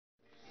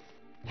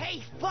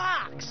Hey,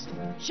 Fox!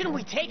 Shouldn't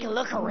we take a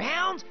look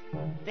around?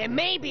 There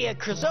may be a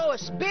Krazoa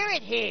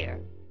spirit here.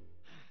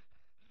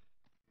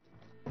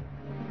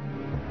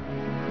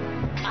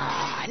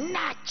 Oh,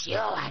 not you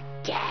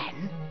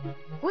again.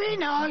 We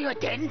know you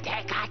didn't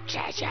take our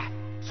treasure,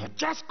 so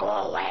just go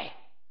away.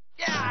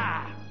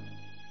 Yeah.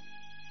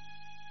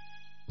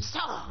 So,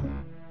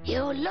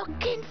 you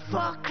looking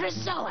for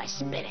Krazoa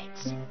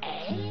spirits,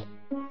 eh?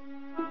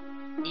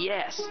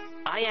 Yes,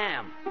 I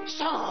am.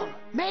 So,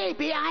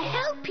 maybe I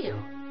help you,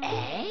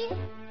 eh?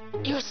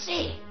 You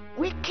see,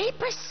 we keep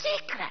a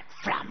secret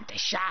from the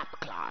Sharp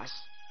Claws.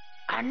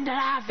 Under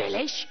our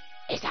village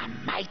is a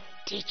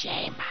mighty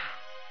chamber.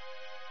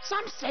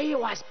 Some say it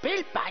was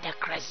built by the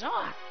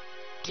Krazoa.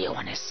 Do you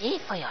want to see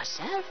for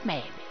yourself,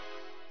 maybe?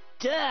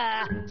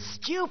 Duh!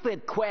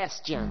 Stupid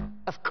question.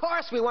 Of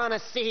course we want to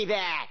see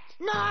that.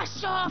 Not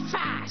so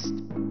fast.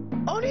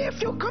 Only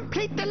if you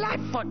complete the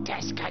Lightfoot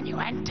test can you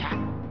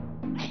enter.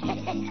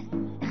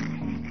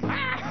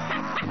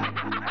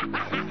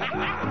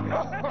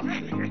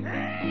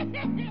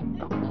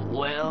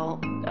 Well,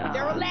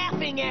 they're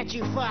laughing at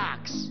you,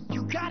 Fox.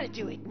 You gotta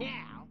do it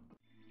now.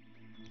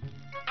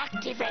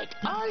 Activate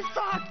all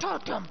 4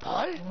 totem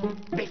pole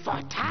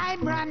before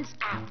time runs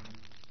out.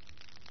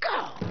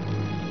 Go!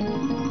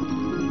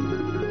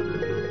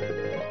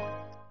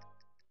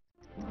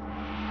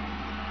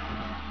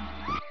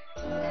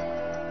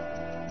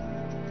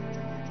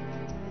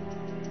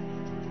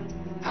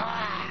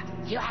 Ah,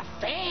 you have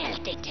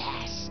failed the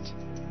test.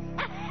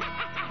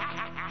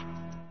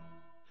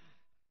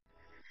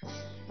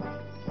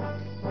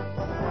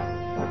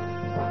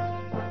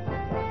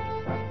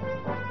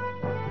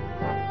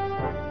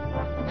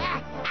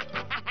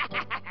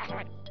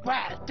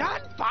 Well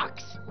done,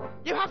 Fox.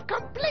 You have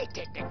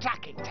completed the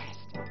tracking test.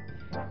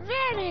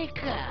 Very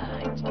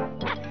good.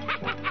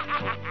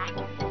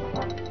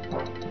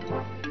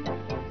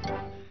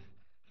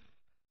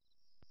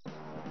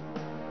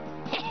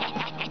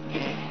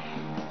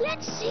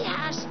 Let's see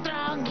how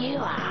strong you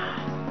are.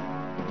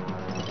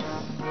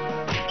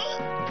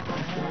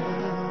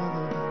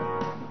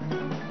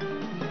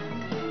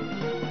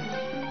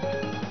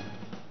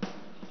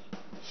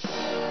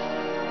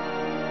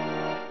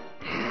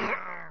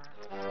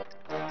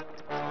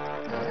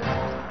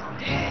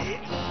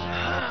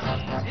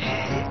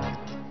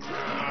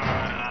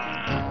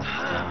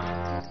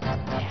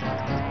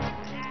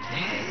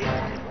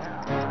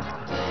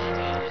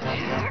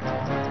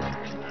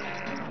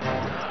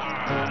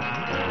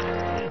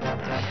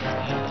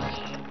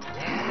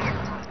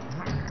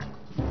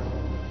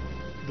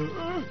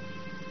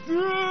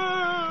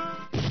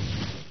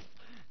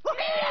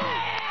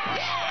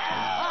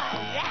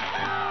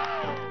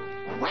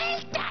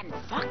 Well done,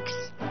 Fox.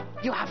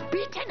 You have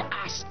beaten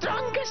our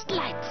strongest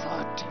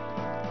Lightfoot.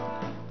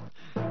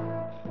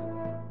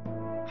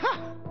 Huh.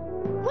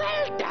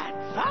 Well done,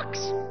 Fox.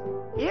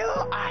 You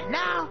are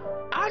now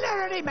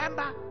honorary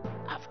member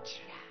of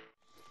Tribe.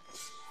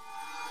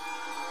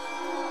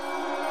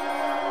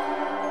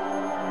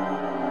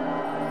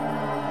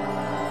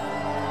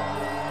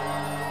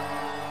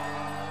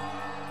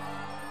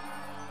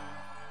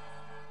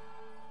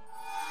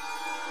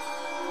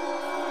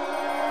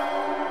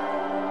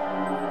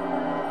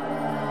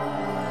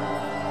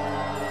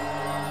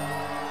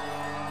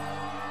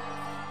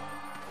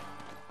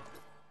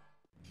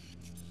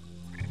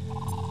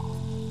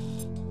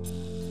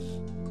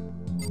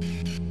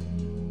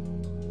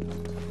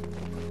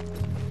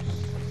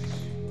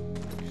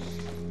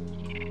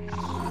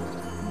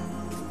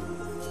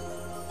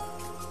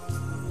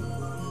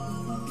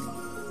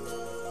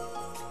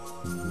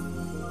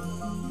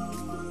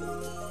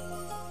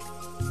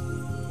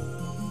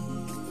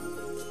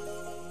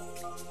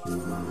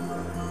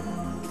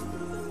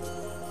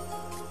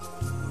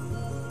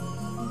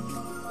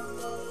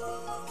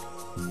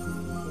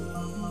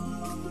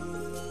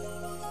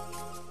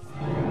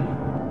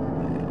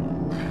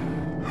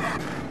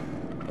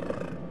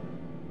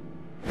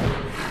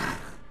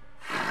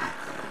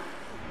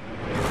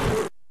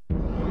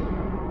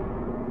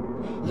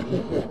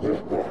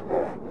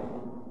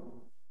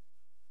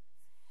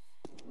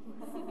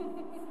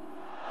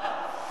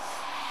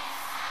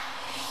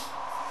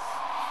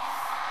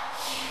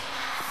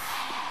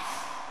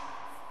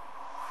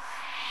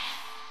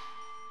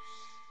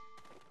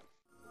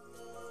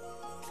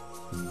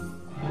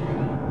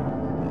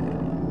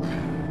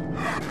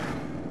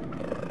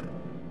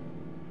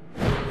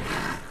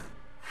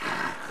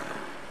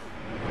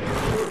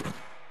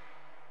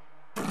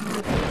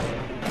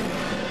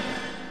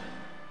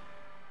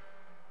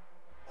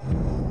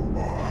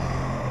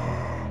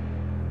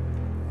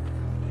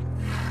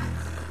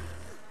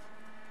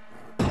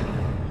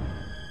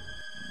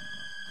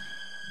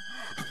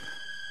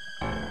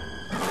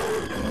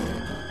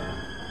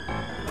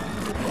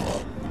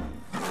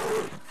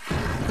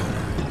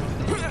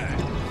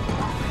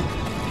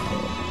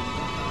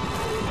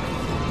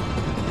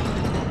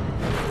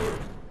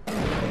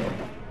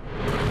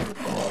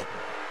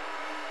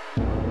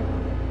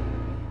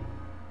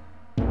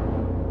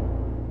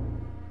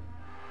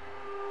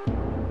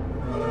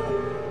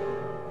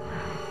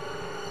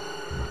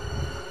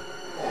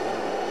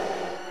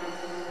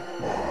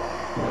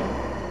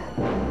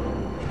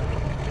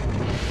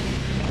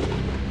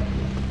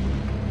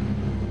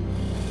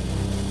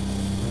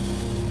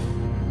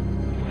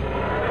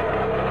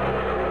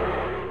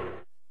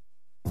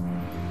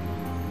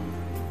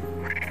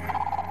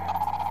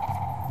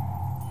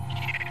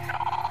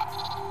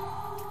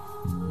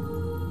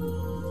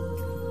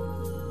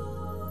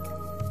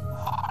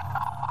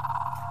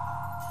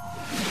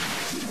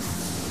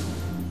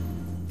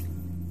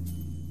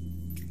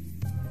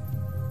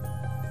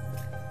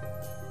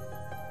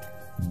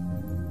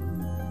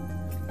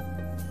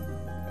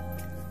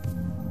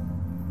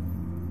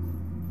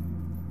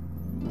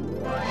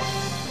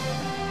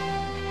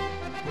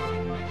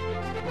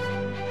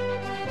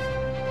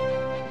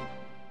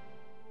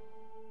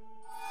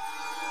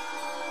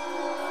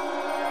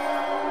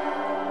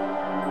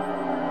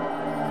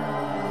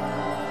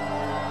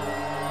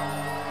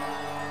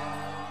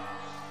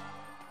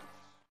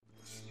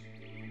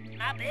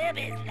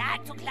 babies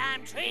like to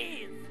climb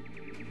trees.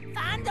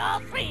 Find all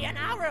three and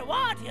I'll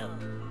reward you.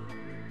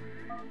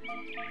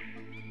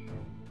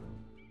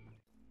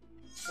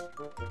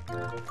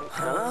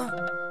 Huh?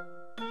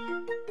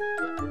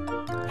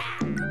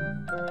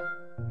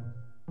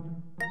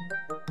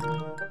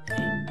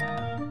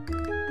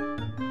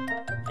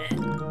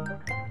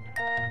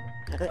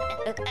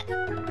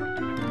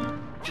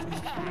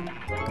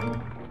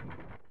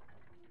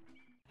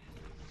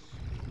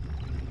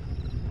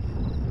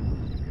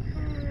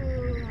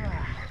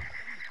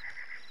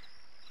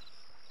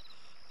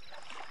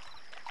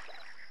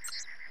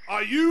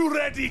 Are you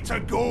ready to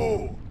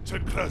go to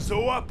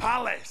Krazoa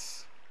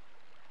Palace?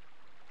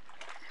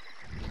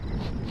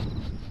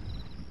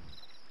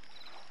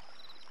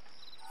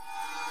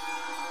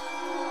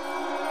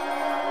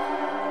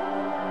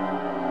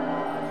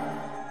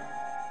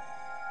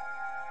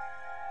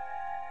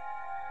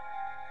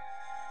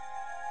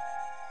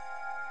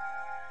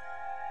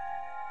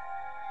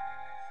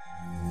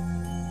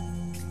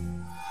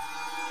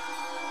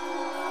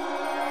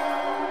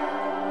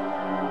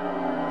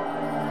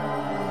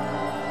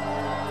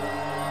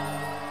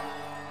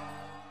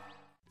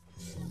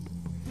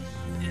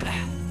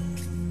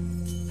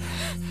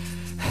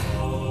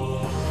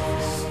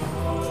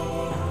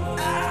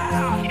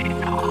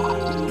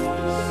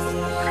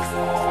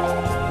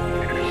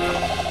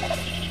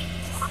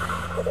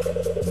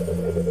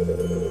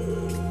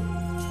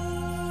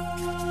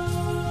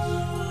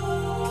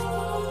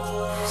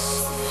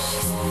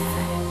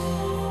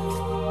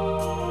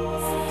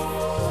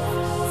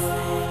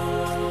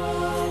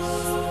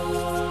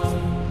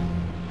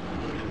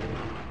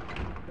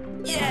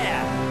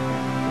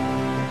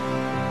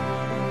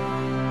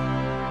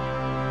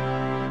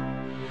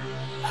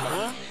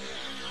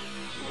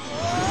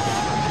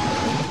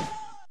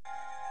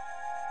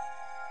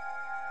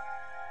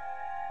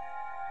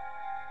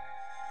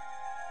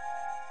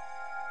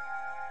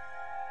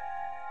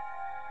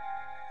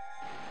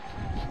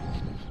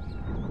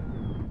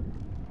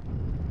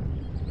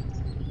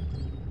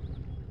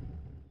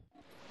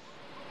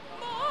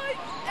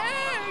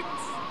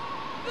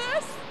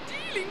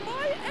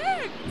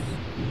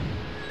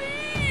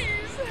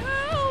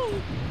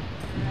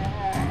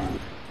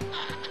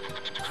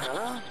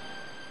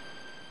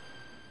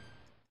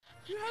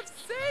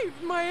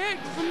 My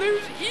eggs from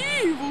those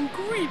evil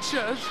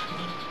creatures.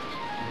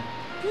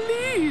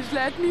 Please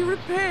let me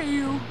repay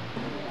you.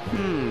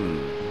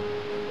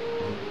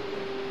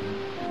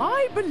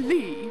 I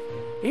believe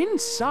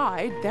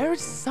inside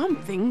there's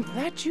something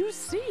that you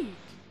seek.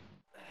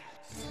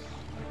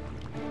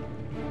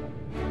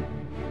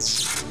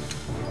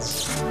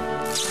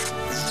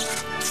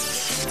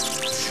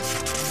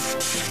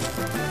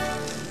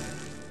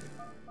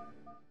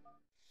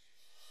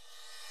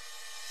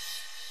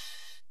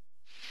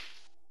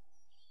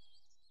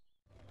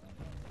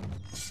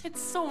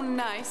 It's so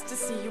nice to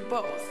see you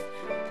both,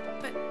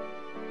 but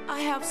I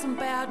have some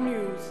bad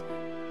news.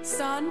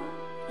 Son,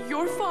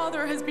 your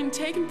father has been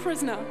taken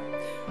prisoner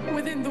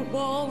within the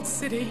walled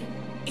city.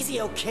 Is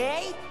he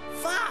okay?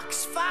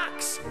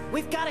 Fox!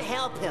 We've got to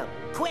help him.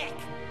 Quick!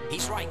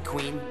 He's right,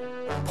 Queen.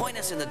 Point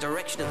us in the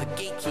direction of the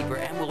gatekeeper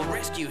and we'll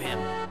rescue him.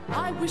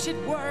 I wish it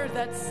were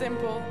that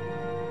simple.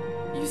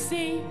 You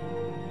see,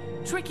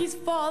 Tricky's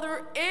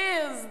father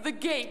is the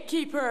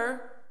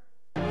gatekeeper.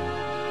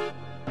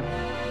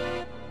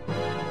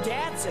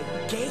 Dad's a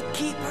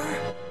gatekeeper?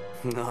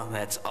 No,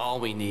 that's all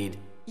we need.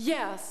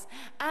 Yes,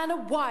 and a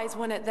wise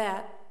one at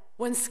that.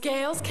 When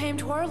Scales came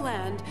to our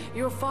land,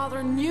 your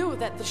father knew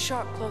that the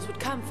Sharpclaws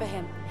would come for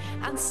him,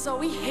 and so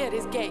he hid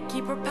his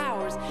gatekeeper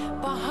powers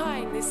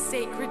behind this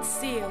sacred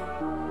seal.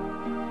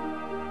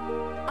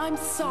 I'm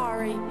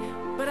sorry,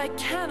 but I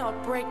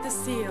cannot break the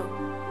seal.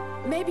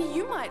 Maybe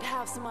you might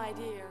have some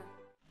idea.